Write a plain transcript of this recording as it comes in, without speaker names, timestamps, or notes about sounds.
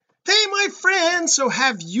my friend, so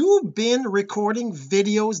have you been recording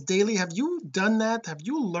videos daily? Have you done that? Have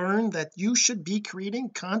you learned that you should be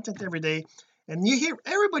creating content every day? And you hear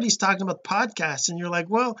everybody's talking about podcasts and you're like,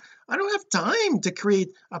 well, I don't have time to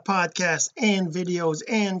create a podcast and videos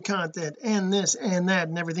and content and this and that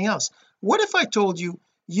and everything else. What if I told you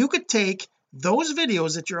you could take those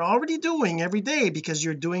videos that you're already doing every day, because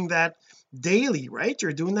you're doing that daily, right?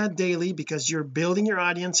 You're doing that daily because you're building your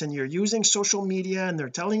audience and you're using social media and they're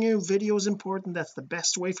telling you video is important, that's the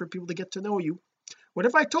best way for people to get to know you. What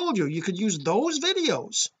if I told you you could use those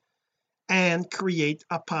videos and create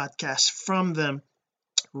a podcast from them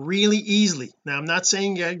really easily? Now, I'm not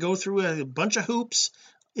saying you gotta go through a bunch of hoops.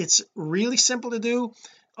 It's really simple to do.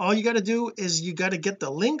 All you got to do is you got to get the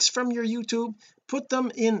links from your YouTube, put them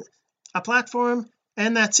in a platform,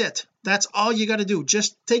 and that's it. That's all you got to do.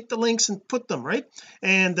 Just take the links and put them right.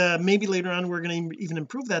 And maybe later on we're going to even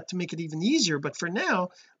improve that to make it even easier, but for now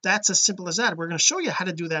that's as simple as that. We're going to show you how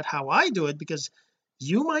to do that, how I do it, because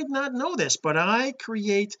you might not know this, but I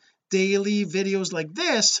create daily videos like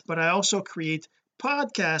this, but I also create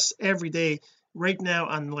podcasts every day right now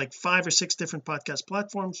on like 5 or 6 different podcast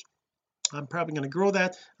platforms. I'm probably going to grow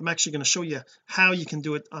that. I'm actually going to show you how you can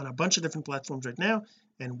do it on a bunch of different platforms right now,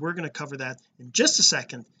 and we're going to cover that in just a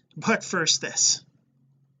second. But first, this.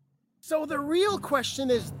 So the real question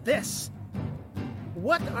is this: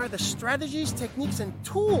 what are the strategies, techniques, and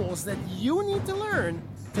tools that you need to learn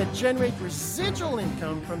to generate residual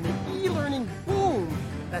income from the e-learning boom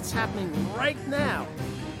that's happening right now?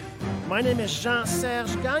 My name is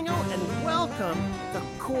Jean-Serge Gagnon, and welcome to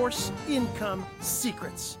Course Income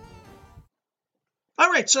Secrets. All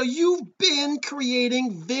right, so you've been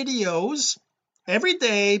creating videos every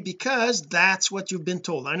day because that's what you've been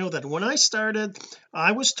told. I know that when I started,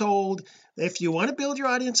 I was told if you want to build your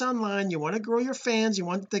audience online, you want to grow your fans, you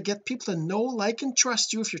want to get people to know, like, and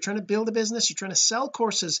trust you, if you're trying to build a business, you're trying to sell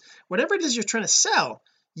courses, whatever it is you're trying to sell,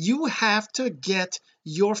 you have to get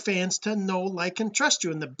your fans to know, like, and trust you.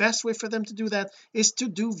 And the best way for them to do that is to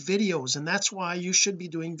do videos, and that's why you should be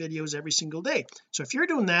doing videos every single day. So if you're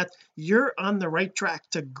doing that, you're on the right track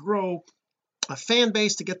to grow a fan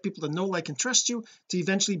base, to get people to know, like, and trust you, to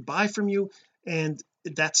eventually buy from you. And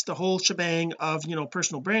that's the whole shebang of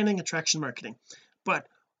personal branding, attraction marketing. But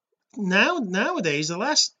nowadays,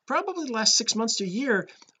 probably the last 6 months to a year,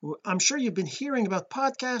 I'm sure you've been hearing about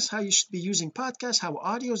podcasts, how you should be using podcasts, how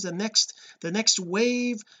audio is the next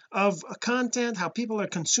wave of content, how people are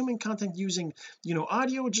consuming content using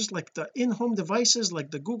audio, just like the in-home devices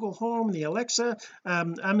like the Google Home, the Alexa,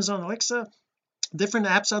 Amazon Alexa, different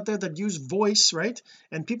apps out there that use voice, right?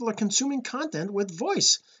 And people are consuming content with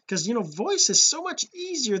voice because voice is so much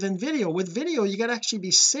easier than video. With video, you got to actually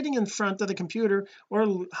be sitting in front of the computer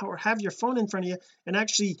or have your phone in front of you and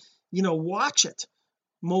actually watch it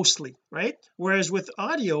mostly, right? Whereas with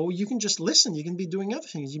audio, you can just listen, you can be doing other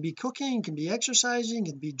things, you can be cooking, you can be exercising,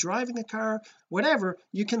 you can be driving a car, whatever,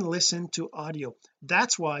 you can listen to audio.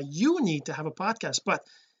 That's why you need to have a podcast. But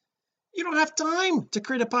you don't have time to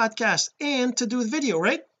create a podcast and to do video,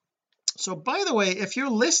 right? So by the way, if you're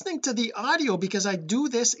listening to the audio, because I do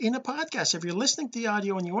this in a podcast, if you're listening to the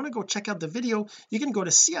audio and you want to go check out the video, you can go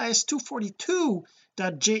to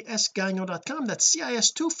cis242.jsgagnon.com. that's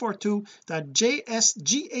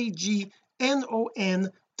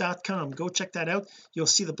cis242.jsgagnon.com. Go check that out. You'll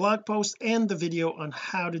see the blog post and the video on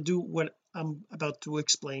how to do what I'm about to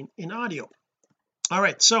explain in audio. All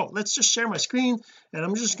right, so let's just share my screen and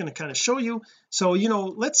I'm just going to kind of show you. So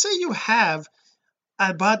let's say you have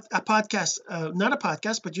a podcast, not a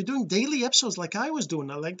podcast, but you're doing daily episodes like I was doing.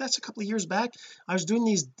 Like that's a couple of years back. I was doing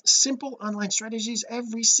these simple online strategies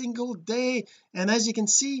every single day, and as you can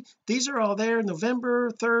see, these are all there.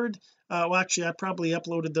 November 3rd, well, actually I probably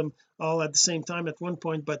uploaded them all at the same time at one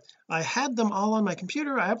point, but I had them all on my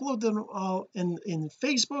computer. I uploaded them all in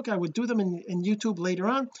Facebook. I would do them in YouTube later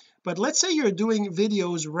on. But let's say you're doing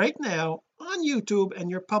videos right now on YouTube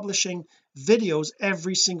and you're publishing videos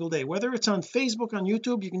every single day, whether it's on Facebook, on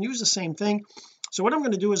YouTube, you can use the same thing. So what I'm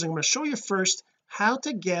going to do is I'm going to show you first how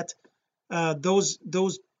to get those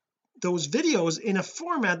videos in a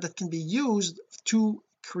format that can be used to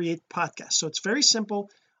create podcasts. So it's very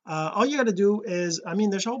simple. All you got to do is,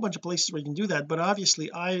 there's a whole bunch of places where you can do that, but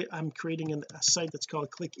obviously I'm creating a site that's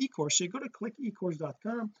called Click eCourse. So you go to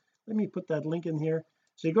clickecourse.com. Let me put that link in here.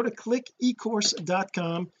 So you go to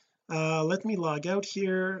clickecourse.com. Let me log out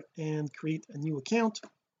here and create a new account.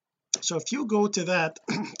 So if you go to that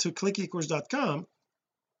to clickecourse.com,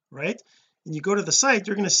 right, and you go to the site,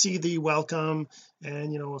 you're going to see the welcome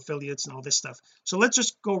and affiliates and all this stuff. So let's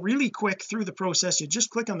just go really quick through the process. You just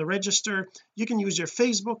click on the register. You can use your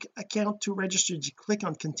Facebook account to register. You click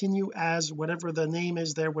on continue as whatever the name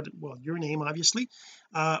is there, well, your name obviously,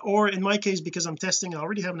 or in my case, because I'm testing, I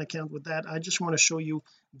already have an account with that. I just want to show you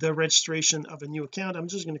the registration of a new account. I'm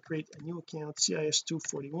just going to create a new account,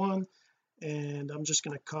 CIS241, and I'm just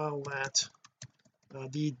going to call that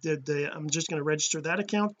I'm just going to register that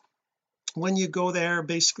account. When you go there,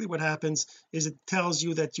 basically what happens is it tells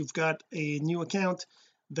you that you've got a new account,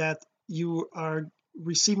 that you are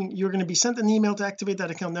receiving, you're going to be sent an email to activate that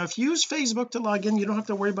account. Now if you use Facebook to log in, you don't have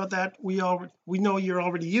to worry about that. We know you're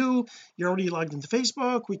already you're already logged into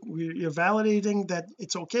Facebook. You're validating that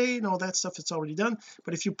it's okay and all that stuff, it's already done.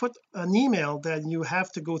 But if you put an email, then you have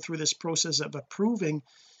to go through this process of approving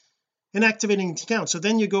and activating the account. So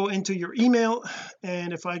then you go into your email,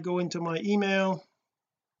 and if I go into my email,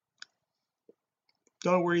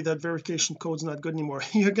 don't worry, that verification code's not good anymore.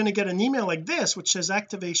 You're going to get an email like this which says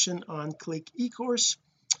activation on Click eCourse,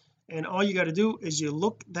 and all you got to do is you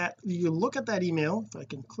look at that email. If I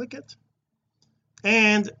can click it,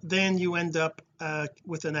 and then you end up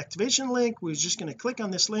with an activation link. We're just going to click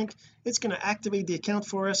on this link. It's going to activate the account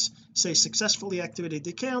for us, say successfully activated the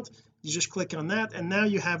account. You just click on that, and now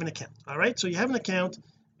you have an account. All right, so you have an account,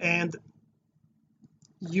 and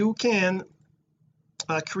you can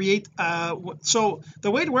create so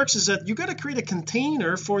the way it works is that you got to create a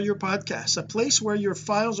container for your podcast, a place where your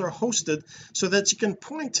files are hosted, so that you can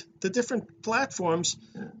point the different platforms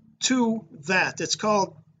to that. It's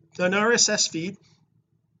called an RSS feed.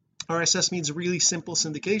 RSS means really simple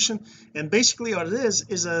syndication, and basically what it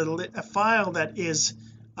is a file that is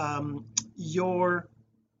your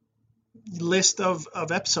list of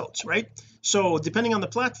episodes, right? So depending on the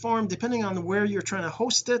platform, depending on where you're trying to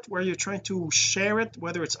host it, where you're trying to share it,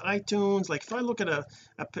 whether it's iTunes, like if I look at a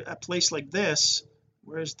place like this,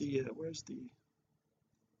 where's the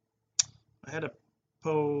I had a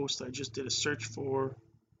post I just did a search for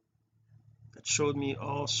that showed me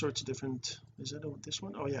all sorts of different, is that this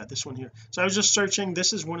one? Oh yeah, this one here. So I was just searching.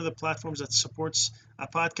 This is one of the platforms that supports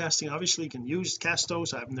podcasting. Obviously you can use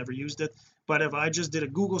Castos. I've never used it, but if I just did a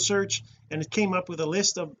Google search and it came up with a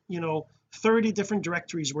list of 30 different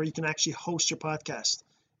directories where you can actually host your podcast,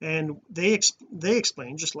 and they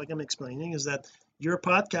explain, just like I'm explaining, is that your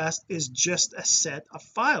podcast is just a set of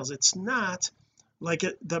files. It's not like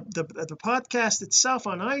the podcast itself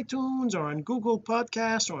on iTunes or on Google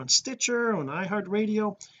Podcast or on Stitcher or on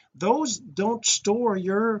iHeartRadio. Those don't store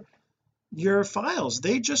your files.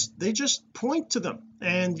 They just point to them,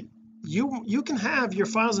 and you can have your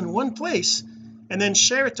files in one place and then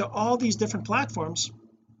share it to all these different platforms.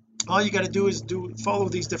 All you got to do is follow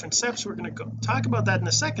these different steps. We're going to talk about that in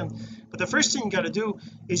a second, but the first thing you got to do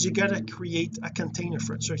is you got to create a container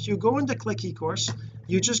for it. So if you go into Click eCourse,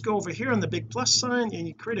 you just go over here on the big plus sign and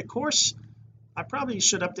you create a course. I probably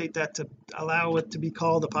should update that to allow it to be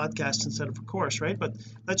called a podcast instead of a course, right? But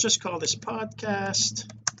let's just call this podcast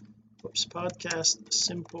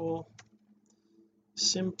simple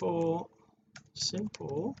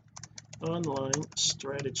online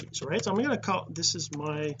strategies, right? So I'm going to call this is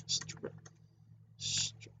my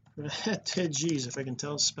strategies, if I can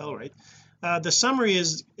spell right. The summary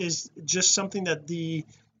is just something that the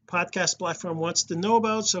podcast platform wants to know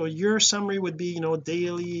about. So your summary would be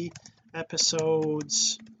daily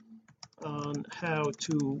episodes on how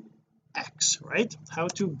to X, right? How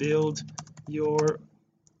to build your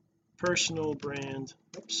personal brand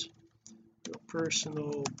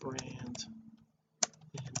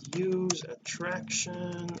and use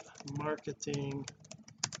attraction marketing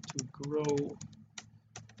to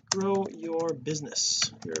grow your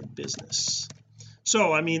business.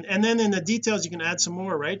 So I mean, and then in the details you can add some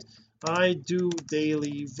more, right? I do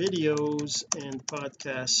daily videos and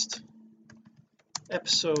podcast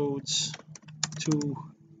episodes to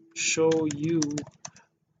show you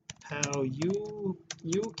how you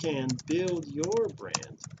can build your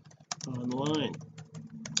brand online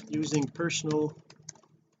using personal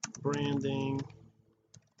branding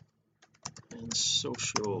and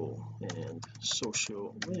social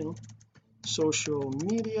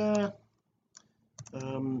media.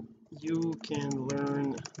 You can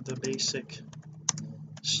learn the basic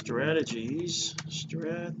strategies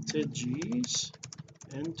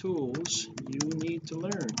and tools you need to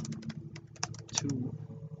learn to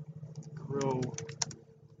grow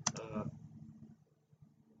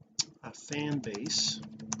a fan base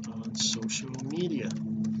on social media.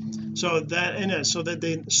 So that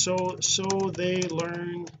they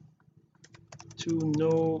learn to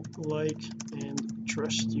know, like, and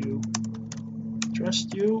trust you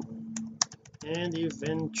and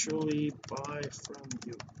eventually buy from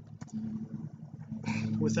you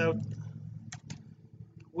without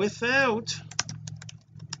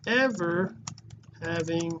ever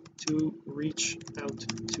having to reach out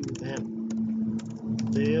to them.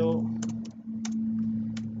 They'll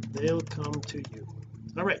come to you.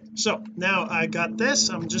 All right, so now I got this.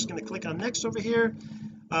 I'm just going to click on next over here.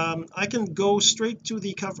 I can go straight to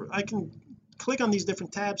the cover. I can click on these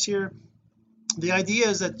different tabs here. The idea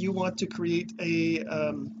is that you want to create a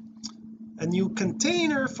new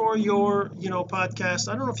container for your podcast.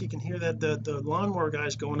 I don't know if you can hear that, the lawnmower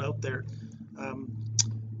guy's going out there.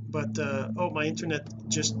 But oh, my internet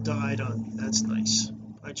just died on me. That's nice.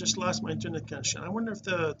 I just lost my internet connection. I wonder if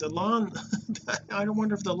the lawn I don't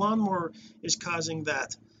wonder if the lawnmower is causing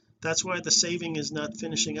that. That's why the saving is not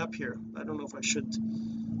finishing up here. I don't know if I should,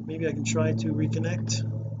 maybe I can try to reconnect.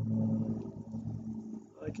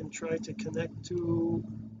 I can try to connect to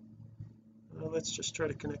let's just try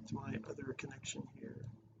to connect to my other connection here,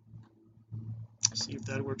 see if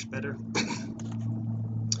that works better.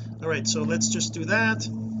 All right, so let's just do that,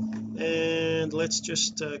 and let's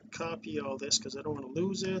just copy all this because I don't want to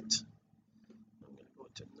lose it. I'm going to go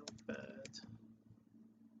to notepad.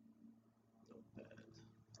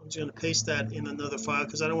 I'm just going to paste that in another file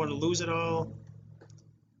because I don't want to lose it all.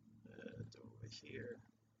 And over here,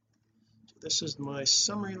 so this is my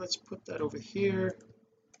summary. Let's put that over here.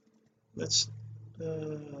 Let's no,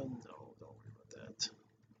 don't worry about that.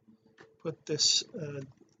 Put this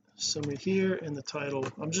summary here and the title.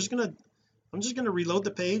 I'm just gonna reload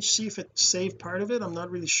the page, see if it saved part of it. I'm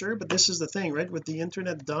not really sure, but this is the thing, right, with the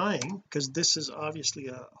internet dying, because this is obviously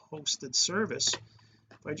a hosted service.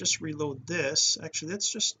 If I just reload this, actually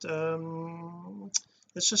let's just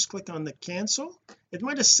click on the cancel. It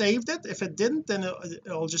might have saved it. If it didn't, then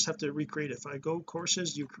I'll just have to recreate it. If I go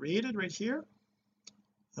courses you created right here,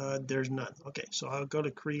 there's none. Okay, so I'll go to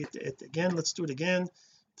create it again. Let's do it again.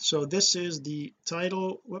 So this is the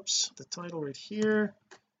title, the title right here.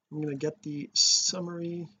 I'm going to get the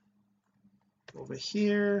summary over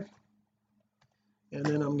here, and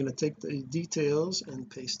then I'm going to take the details and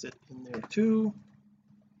paste it in there too.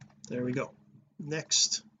 There we go.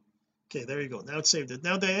 Next. Okay, there you go. Now it's saved it.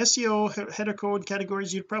 Now the SEO header code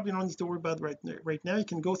categories, you probably don't need to worry about right now. You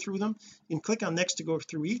can go through them. You can click on next to go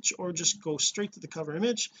through each, or just go straight to the cover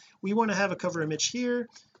image. We want to have a cover image here.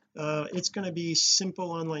 It's going to be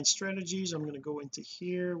simple online strategies. I'm going to go into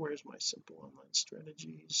here. Where's my simple online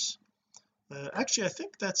strategies? Actually I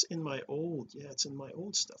think that's in my old, it's in my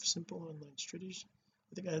old stuff, simple online strategies.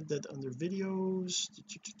 I think I had that under videos.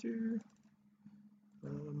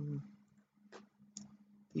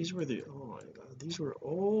 These were oh my god, these were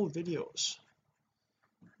old videos.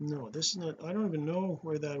 No, this is not, I don't even know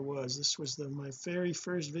where that was. This was my very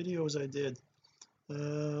first videos I did.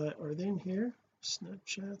 Are they in here?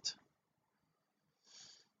 Snapchat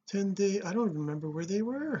 10-day, I don't remember where they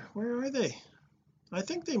were. Where are they? I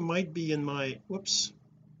think they might be in my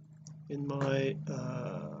in my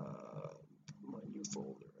new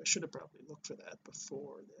folder. I should have probably looked for that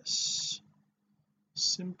before this.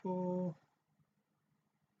 Simple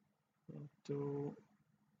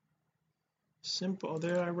they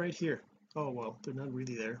are right here. Oh well, they're not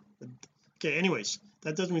really there, but okay, anyways,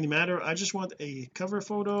 that doesn't really matter. I just want a cover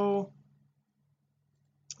photo.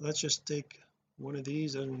 Let's just take one of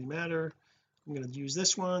these, doesn't really matter. I'm going to use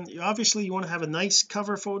this one. Obviously you want to have a nice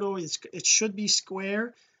cover photo. It should be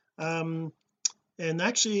square. And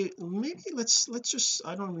actually maybe let's just,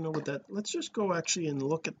 I don't even know what that, let's just go actually and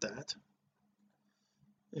look at that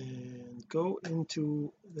and go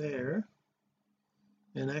into there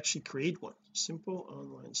and actually create one. Simple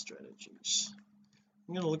online strategies.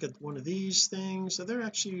 I'm going to look at one of these things. So they're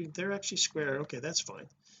actually square. Okay, that's fine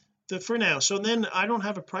for now. So then I don't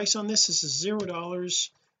have a price on this. This is $0,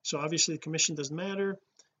 so obviously the commission doesn't matter.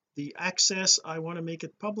 The access, I want to make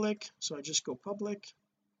it public, so I just go public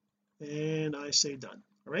and I say done.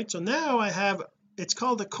 All right, so now I have, it's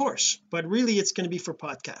called a course, but really it's going to be for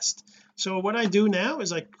podcast. So what I do now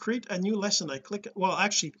is I create a new lesson. I click, well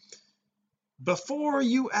actually before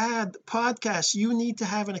you add podcasts you need to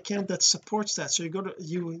have an account that supports that. So you go to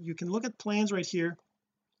you can look at plans right here,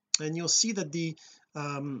 and you'll see that the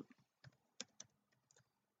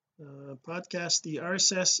podcast, the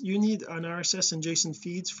RSS, you need an RSS and JSON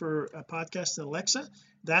feeds for a podcast in Alexa.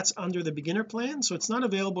 That's under the beginner plan, so it's not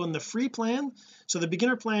available in the free plan. So the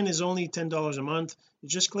beginner plan is only $10 a month. You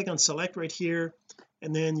just click on select right here,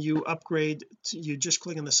 and then you upgrade to, you just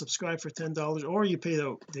click on the subscribe for $10, or you pay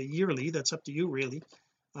the yearly. That's up to you really.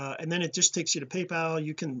 and then it just takes you to PayPal.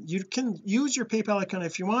 You can use your PayPal account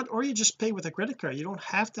if you want, or you just pay with a credit card. You don't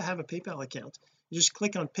have to have a PayPal account. You just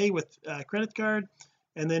click on pay with credit card,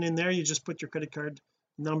 and then in there you just put your credit card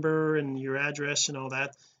number and your address and all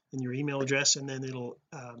that, and your email address, and then it'll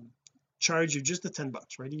charge you just the $10,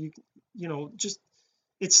 right? You know, just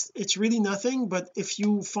it's really nothing. But if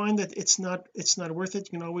you find that it's not worth it,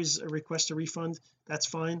 you can always request a refund. That's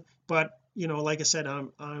fine. But you know, like I said,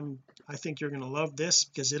 I think you're going to love this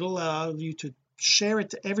because it'll allow you to share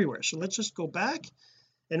it to everywhere. So let's just go back,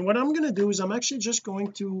 and what I'm going to do is I'm actually just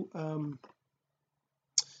going to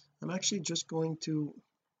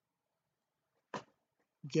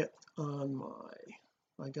get on my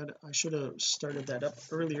I should have started that up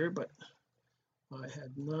earlier, but I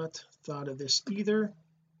had not thought of this either.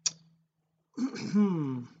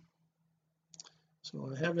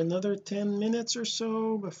 So I have another 10 minutes or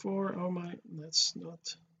so before that's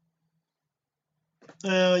not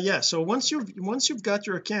yeah, so once you've got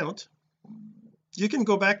your account, you can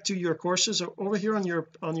go back to your courses over here on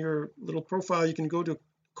your little profile. You can go to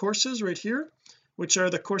courses right here, which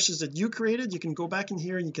are the courses that you created. You can go back in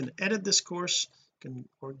here and you can edit this course,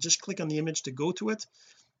 or just click on the image to go to it.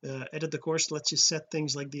 Edit the course lets you set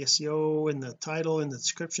things like the SEO and the title and the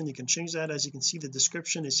description. You can change that. As you can see, the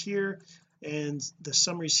description is here and the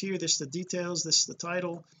summary is here. This is the details, this is the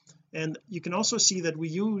title, and you can also see that we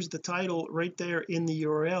use the title right there in the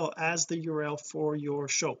URL as the URL for your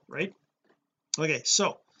show, right? Okay,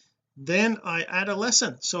 so then I add a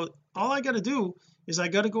lesson. So all I got to do is I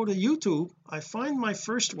got to go to YouTube. I find my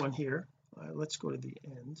first one here. Let's go to the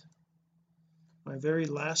end, my very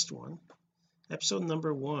last one, episode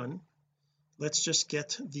number 1. Let's just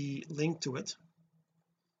get the link to it,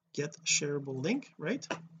 get shareable link, right?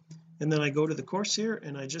 And then I go to the course here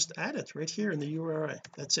and I just add it right here in the URI.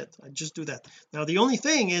 That's it. I just do that. Now the only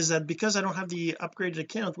thing is that because I don't have the upgraded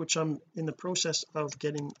account, which I'm in the process of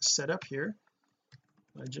getting set up here,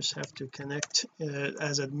 I just have to connect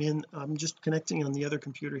as admin. I'm just connecting on the other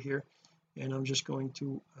computer here, and I'm just going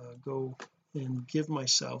to go and give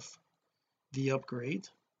myself the upgrade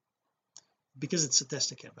because it's a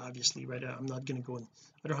test account, obviously, right? I'm not going to go and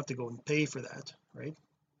I don't have to go and pay for that, right?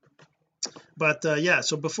 But yeah,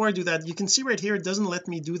 so before I do that, you can see right here it doesn't let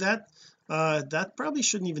me do that. That probably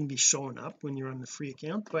shouldn't even be showing up when you're on the free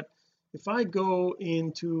account. But if I go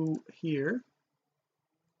into here,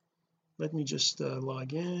 let me just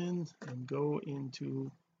log in and go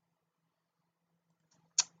into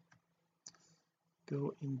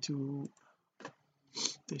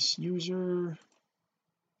this user,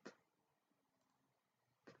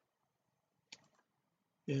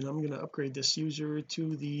 and I'm going to upgrade this user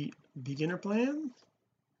to the beginner plan.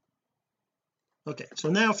 Okay, so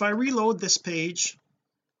now if I reload this page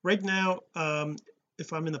right now,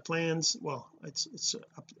 if I'm in the plans, well, it's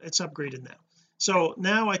upgraded now. So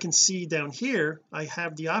now I can see down here I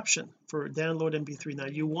have the option for download MP3. Now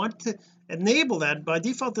you want to enable that. By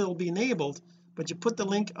default it'll be enabled, but you put the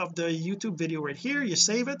link of the YouTube video right here, you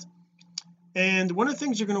save it, and one of the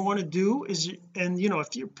things you're going to want to do is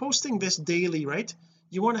if you're posting this daily, right,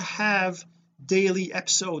 you want to have daily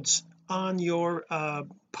episodes on your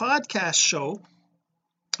podcast show.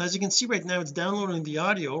 As you can see right now, it's downloading the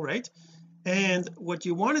audio, right? And what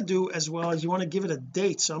you want to do as well is you want to give it a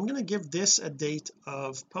date. So I'm going to give this a date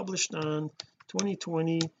of published on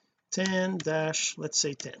 2020 10 dash, let's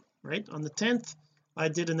say 10, right? On the 10th I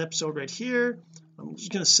did an episode right here. I'm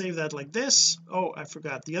just going to save that like this. Oh, I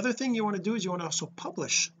forgot, the other thing you want to do is you want to also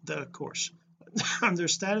publish the course under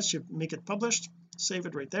status. You make it published, save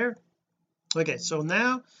it right there. Okay, so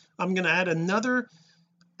now I'm going to add another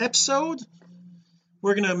episode.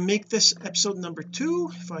 We're going to make this episode number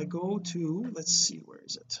 2. If I go to, let's see, where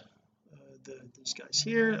is it, these guys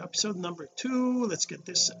here, episode number 2. Let's get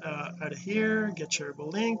this out of here, get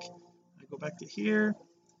shareable link. I go back to here,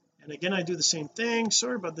 and again I do the same thing.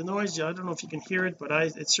 Sorry about the noise. I don't know if you can hear it, but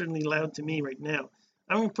it's certainly loud to me right now.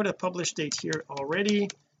 I'm going to put a publish date here already,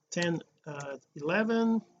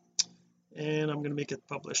 10/11, and I'm going to make it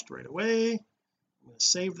published right away. I'm going to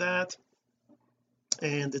save that,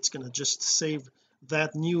 and it's going to just save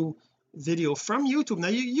that new video from YouTube. Now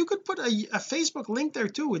you could put a Facebook link there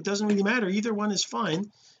too. It doesn't really matter, either one is fine.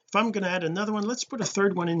 If I'm going to add another one, let's put a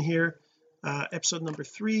third one in here, episode number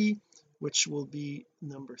 3, which will be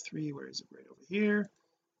number 3. Where is it? Right over here,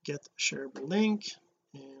 get shareable link,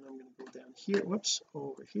 and I'm going to go down here, whoops,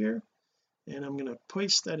 over here, and I'm going to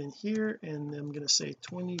paste that in here, and I'm going to say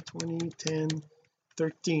 2020 10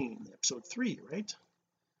 13 episode 3, right?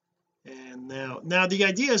 And now the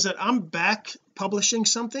idea is that I'm back publishing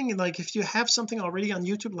something, and like if you have something already on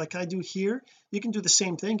YouTube like I do here, you can do the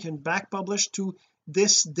same thing. You can back publish to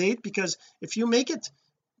this date, because if you make it,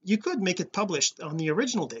 you could make it published on the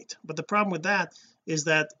original date, but the problem with that is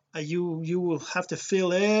that you will have to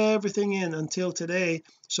fill everything in until today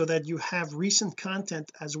so that you have recent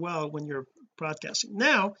content as well when you're broadcasting.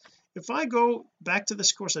 Now if I go back to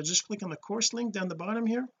this course, I just click on the course link down the bottom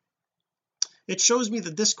here, it shows me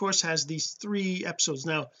that this course has these 3 episodes.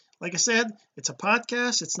 Now like I said, it's a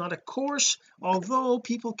podcast, it's not a course, although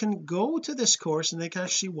people can go to this course and they can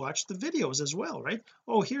actually watch the videos as well, right?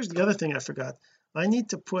 Oh, here's the other thing I forgot. I need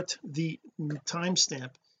to put the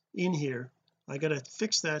timestamp in here. I got to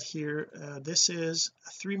fix that here. This is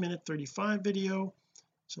a 3-minute 35 video,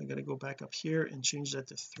 so I got to go back up here and change that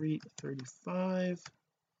to 3:35.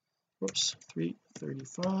 Whoops,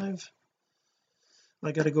 3:35.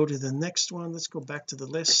 I got to go to the next one. Let's go back to the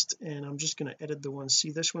list, and I'm just going to edit the one.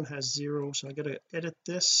 See, this one has 0, so I got to edit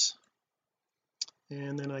this,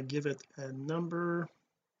 and then I give it a number.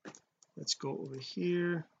 Let's go over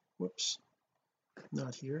here. Whoops,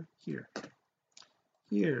 not here,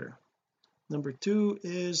 here. Number 2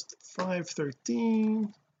 is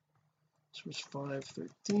 513. This was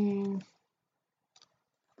 513,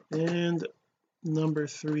 and number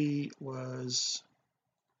 3 was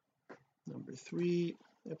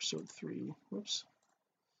episode 3. Whoops,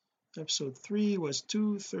 episode 3 was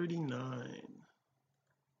 239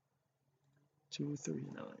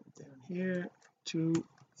 down here,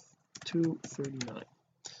 239.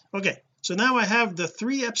 Okay, so now I have the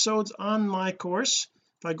 3 episodes on my course.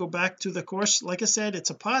 If I go back to the course, like I said,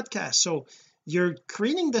 it's a podcast, so you're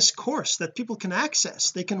creating this course that people can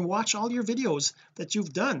access. They can watch all your videos that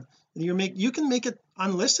you've done, and you can make it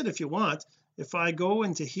unlisted if you want. If I go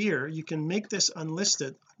into here, you can make this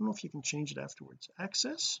unlisted. I don't know if you can change it afterwards.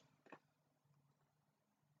 Access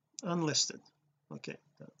unlisted. Okay,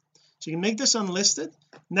 so you can make this unlisted.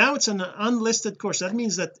 Now it's an unlisted course. That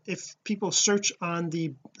means that if people search on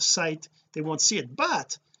the site, they won't see it,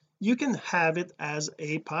 but you can have it as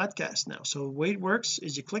a podcast now. So the way it works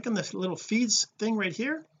is you click on the little feeds thing right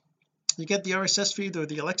here, you get the RSS feed or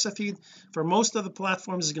the Alexa feed. For most of the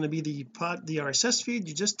platforms is going to be the RSS feed.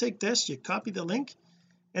 You just take this, you copy the link,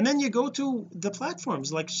 and then you go to the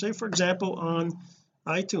platforms, like say for example on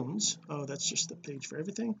iTunes. Oh, that's just the page for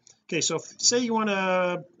everything. Okay, so say you want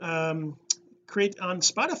to create on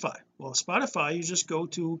Spotify. Well, Spotify, you just go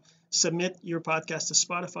to submit your podcast to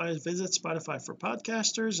Spotify, visit Spotify for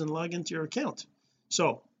Podcasters and log into your account.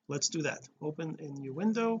 So let's do that. Open a new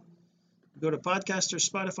window, go to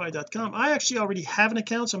podcasterspotify.com. I actually already have an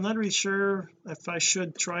account, so I'm not really sure if I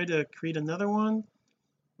should try to create another one.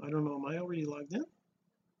 I don't know, am I already logged in?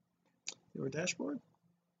 Your dashboard?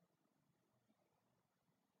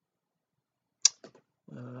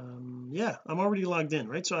 Yeah, I'm already logged in,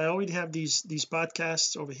 right? So I already have these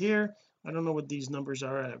podcasts over here. I don't know what these numbers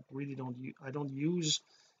are. I really don't use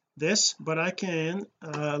this, but I can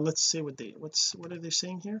let's see what are they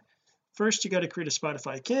saying here. First, you got to create a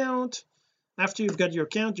Spotify account. After you've got your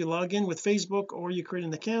account, you log in with Facebook or you create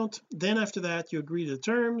an account. Then after that, you agree to the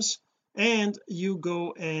terms and you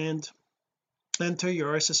go and enter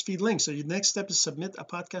your RSS feed link. So your next step is submit a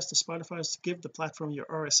podcast to Spotify to give the platform your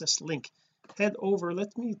RSS link. Head over,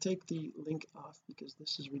 let me take the link off because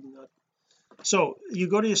this is really not. So you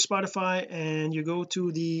go to your Spotify and you go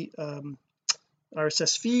to the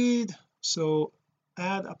RSS feed. So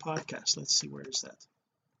add a podcast. Let's see, where is that?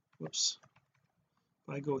 Whoops.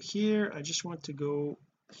 If I go here, I just want to go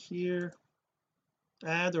here,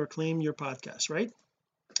 add or claim your podcast, right?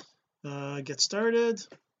 Get started,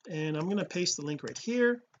 and I'm going to paste the link right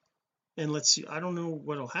here, and let's see. I don't know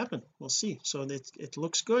what'll happen, we'll see. So it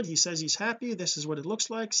looks good. He says he's happy. This is what it looks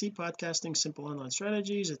like. See podcasting simple online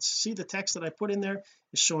strategies. See the text that I put in there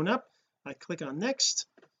is showing up. I click on next,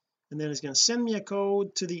 and then it's going to send me a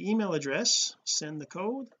code to the email address. Send the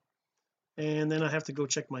code, and then I have to go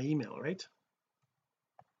check my email, right?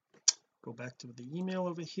 Go back to the email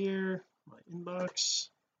over here, my inbox.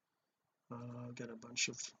 Got a bunch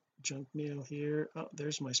of junk mail here. Oh,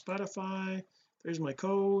 there's my Spotify, there's my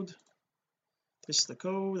code. This is the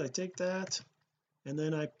code. I take that and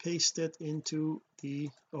then I paste it into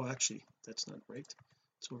the actually that's not right,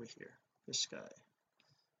 it's over here. This guy,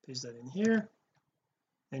 paste that in here,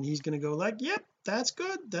 and he's going to go like, yep, that's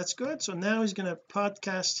good. So now he's going to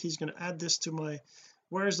podcast, he's going to add this to my,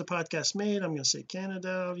 where is the podcast made? I'm going to say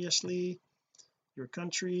Canada, obviously. Your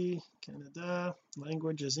country, Canada,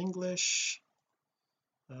 language is English.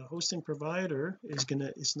 Hosting provider is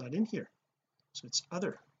not in here, so it's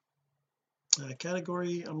other.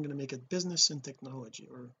 Category, I'm going to make it business and technology,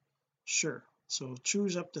 or sure. So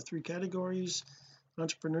choose up to 3 categories: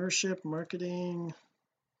 entrepreneurship, marketing,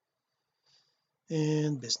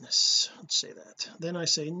 and business, let's say that. Then I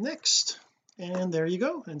say next, and there you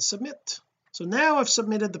go, and submit. So now I've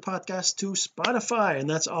submitted the podcast to Spotify, and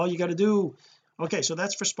that's all you got to do. Okay, so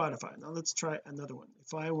that's for Spotify. Now let's try another one.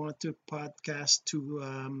 If I want to podcast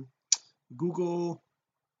to Google,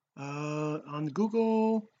 on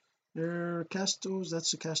Google, there Castos,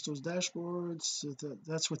 that's the Castos dashboards,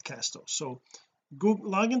 that's with Castos. So Google,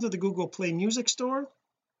 log into the Google Play Music Store,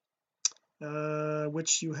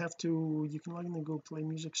 which you can log in the Google Play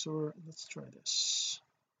Music Store. Let's try this.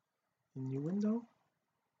 A new window.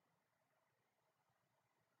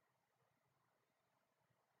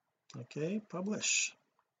 Okay, publish,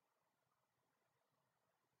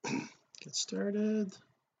 get started.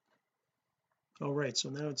 All right, so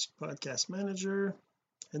now it's Podcast Manager,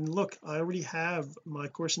 and look, I already have my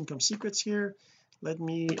Course Income Secrets here. Let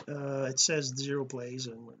me it says 0 plays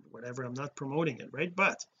and whatever, I'm not promoting it, right?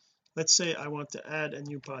 But let's say I want to add a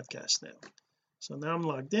new podcast now. So now I'm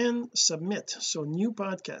logged in, submit. So new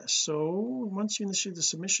podcast. So once you initiate the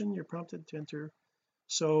submission, you're prompted to enter.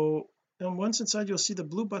 So and once inside, you'll see the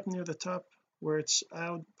blue button near the top where it's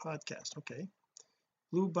add podcast. Okay,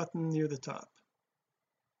 blue button near the top.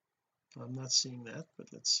 I'm not seeing that,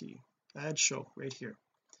 but let's see. Add show right here.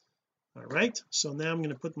 All right, so now I'm going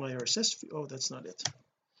to put my RSS feed. Oh, that's not it.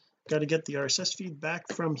 Got to get the RSS feed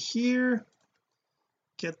back from here.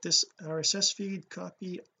 Get this RSS feed,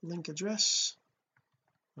 copy link address.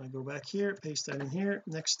 I go back here, paste that in here.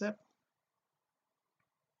 Next step,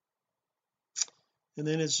 and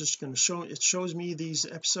then it's just going to show, it shows me these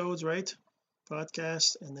episodes, right?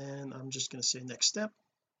 Podcast, and then I'm just going to say next step,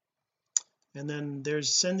 and then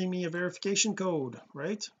there's sending me a verification code,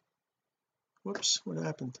 right? Whoops, what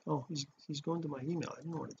happened? Oh, he's going to my email. I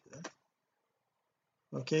didn't want to do that.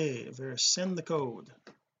 Okay, send the code.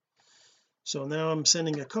 So now I'm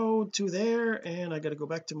sending a code to there, and I got to go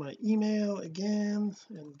back to my email again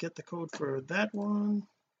and get the code for that one.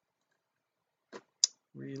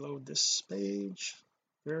 Reload this page,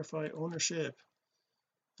 verify ownership,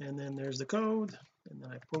 and then there's the code, and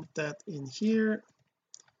then I put that in here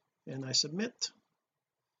and I submit.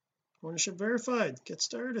 Ownership verified, get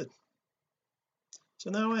started. So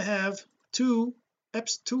now I have two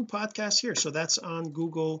podcasts here. So that's on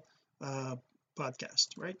Google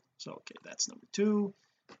podcast, right? So okay, that's number 2.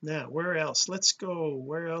 Now where else? Let's go.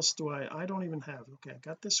 Where else do I don't even have. Okay, I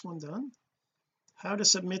got this one done. How to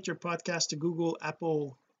submit your podcast to Google,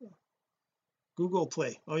 Apple, Google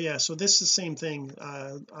Play. Oh yeah, so this is the same thing.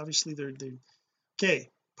 Obviously they're okay,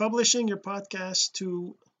 publishing your podcast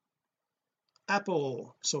to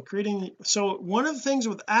Apple. So one of the things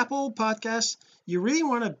with Apple Podcasts, you really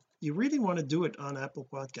want to do it on Apple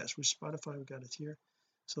Podcasts. With Spotify, we got it here.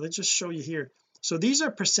 So let's just show you here. So these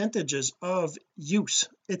are percentages of use.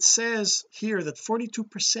 It says here that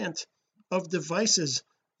 42% of devices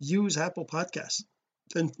use Apple Podcasts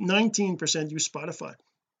and 19% use Spotify,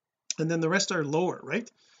 and then the rest are lower, right?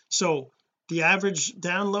 So the average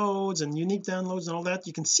downloads and unique downloads and all that,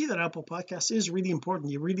 you can see that Apple Podcasts is really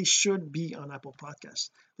important. You really should be on Apple Podcasts.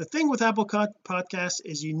 The thing with Apple Podcasts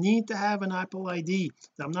is you need to have an Apple ID.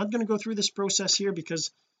 Now I'm not going to go through this process here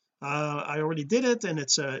because I already did it, and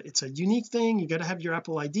it's a unique thing. You got to have your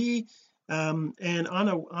Apple ID, and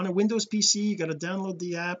on a Windows PC you got to download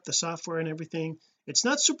the app, the software and everything. It's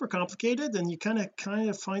not super complicated, and you kind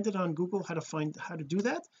of find it on Google how to do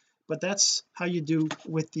that, but that's how you do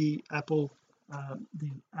with the Apple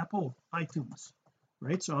iTunes,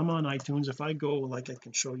 right? So I'm on iTunes. If I go, like I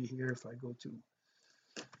can show you here, if I go to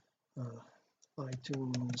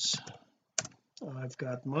iTunes, I've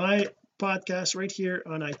got my podcast right here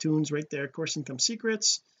on iTunes, right there, Course Income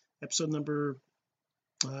Secrets, episode number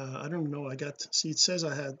I don't know, it says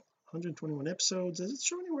I had 121 episodes. Does it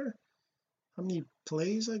show anywhere how many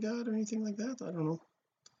plays I got or anything like that? I don't know.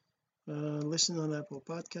 Listen on Apple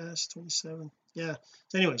Podcast 27. Yeah,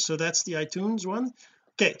 so anyway, so that's the iTunes one.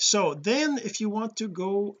 Okay, so then if you want to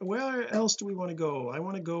go, where else do we want to go? I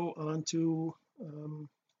want to go on to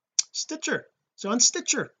Stitcher. So on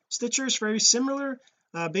Stitcher is very similar.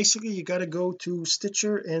 Basically you got to go to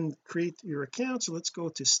Stitcher and create your account. So let's go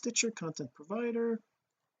to Stitcher Content Provider,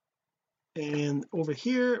 and over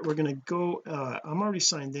here we're going to go I'm already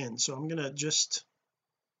signed in, so I'm going to just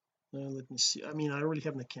let me see. I mean, I already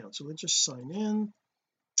have an account, so let's just sign in.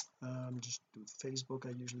 Just do Facebook.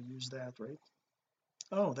 I usually use that, right?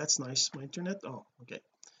 Oh, that's nice. My internet. Oh, okay,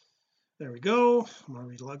 there we go. I'm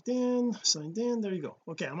already logged in, signed in. There you go.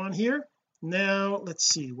 Okay, I'm on here now. Let's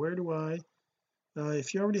see, where do I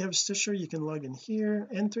if you already have Stitcher, you can log in here,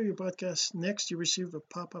 enter your podcast. Next you receive a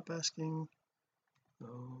pop-up asking,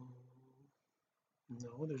 no,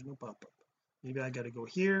 there's no pop-up. Maybe I got to go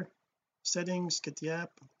here. settings, get the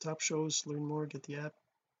app, top shows, learn more, get the app.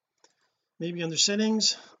 Maybe under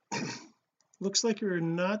settings. Looks like you're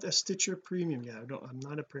not a Stitcher premium. Yeah, I'm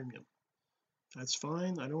not a premium. That's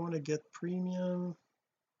fine. I don't want to get premium.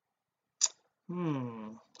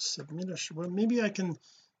 Submit a well, maybe I can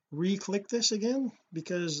re-click this again,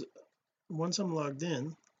 because once I'm logged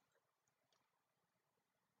in,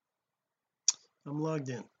 I'm logged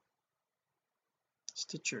in.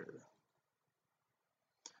 Stitcher,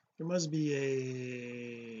 there must be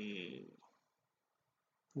a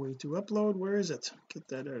way to upload. Where is it? Get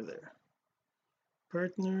that out of there.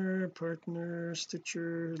 Partner,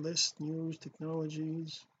 Stitcher, list, news,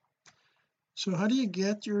 technologies. So how do you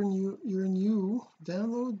get your new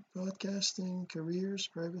download, podcasting, careers,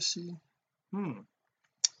 privacy?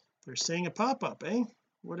 They're saying a pop-up, eh?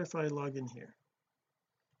 What if I log in here?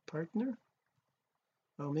 Partner.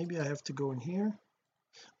 Oh, maybe I have to go in here.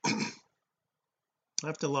 I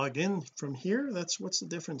have to log in from here. What's the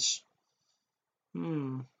difference?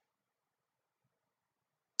 Oh,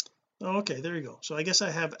 okay, there you go. So I guess I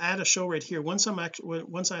have add a show right here. Once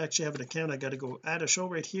I actually have an account, I got to go add a show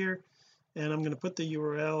right here, and I'm going to put the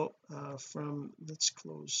URL from, let's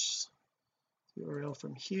close the URL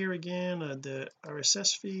from here again, the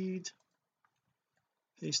RSS feed,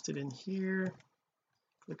 paste it in here,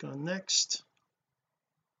 click on next.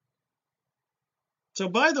 So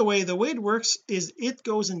by the way it works is it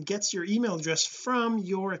goes and gets your email address from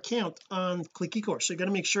your account on Click eCourse. So you got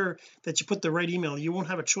to make sure that you put the right email. You won't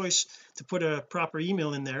have a choice to put a proper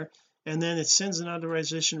email in there, and then it sends an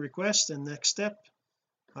authorization request. And next step,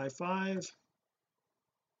 high five,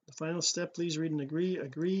 the final step, please read and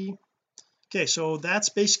agree. Okay, so that's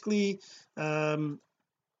basically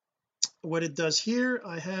what it does here.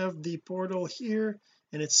 I have the portal here,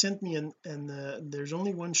 and it sent me and there's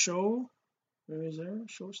only one show. Where is there?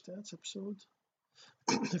 Show stats episode.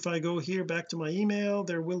 If I go here back to my email,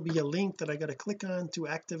 there will be a link that I got to click on to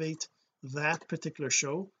activate that particular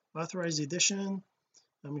show. Authorize the edition.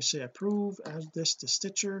 Let me say approve, add this to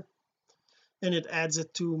Stitcher, and it adds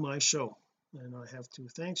it to my show. And I have to,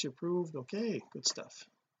 thanks, you approved. Okay, good stuff.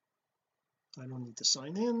 I don't need to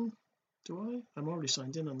sign in, do I? I'm already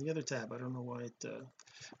signed in on the other tab. I don't know why it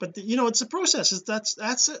but it's a process.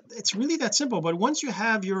 It's really that simple. But once you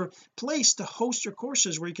have your place to host your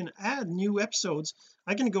courses where you can add new episodes,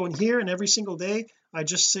 I can go in here, and every single day I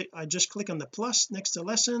just click on the plus next to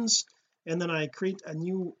lessons, and then I create a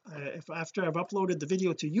new after I've uploaded the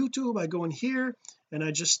video to YouTube, I go in here and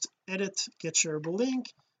I just edit get shareable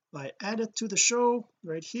link. I add it to the show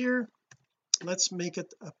right here. Let's make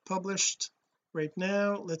it published right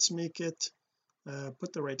now. Let's make it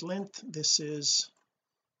put the right length.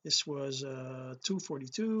 This was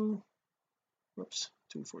 242. Whoops,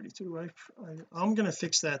 242. I'm going to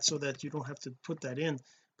fix that so that you don't have to put that in,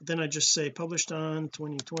 but then I just say published on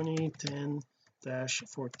 2020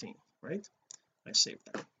 10-14, right? I save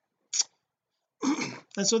that.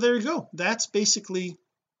 And so there you go. That's basically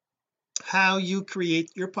how you create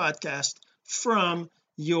your podcast from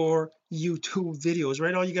your YouTube videos,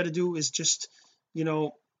 right? All you got to do is just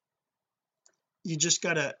you just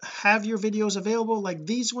got to have your videos available like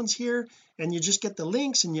these ones here, and you just get the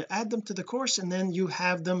links and you add them to the course, and then you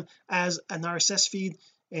have them as an RSS feed,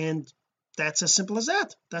 and that's as simple as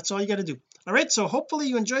that. That's all you got to do. All right, so hopefully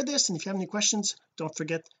you enjoyed this, and if you have any questions, don't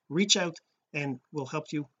forget, reach out and we'll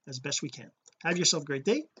help you as best we can. Have yourself a great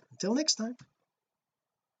day. Until next time.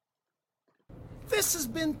 This has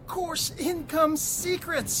been Course Income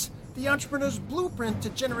Secrets, the entrepreneur's blueprint to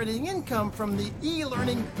generating income from the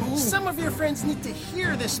e-learning boom. Some of your friends need to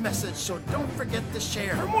hear this message, so don't forget to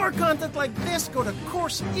share. For more content like this, go to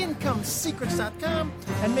CourseIncomeSecrets.com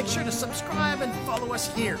and make sure to subscribe and follow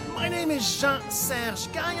us here. My name is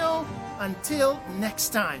Jean-Serge Gagnon. Until next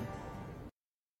time.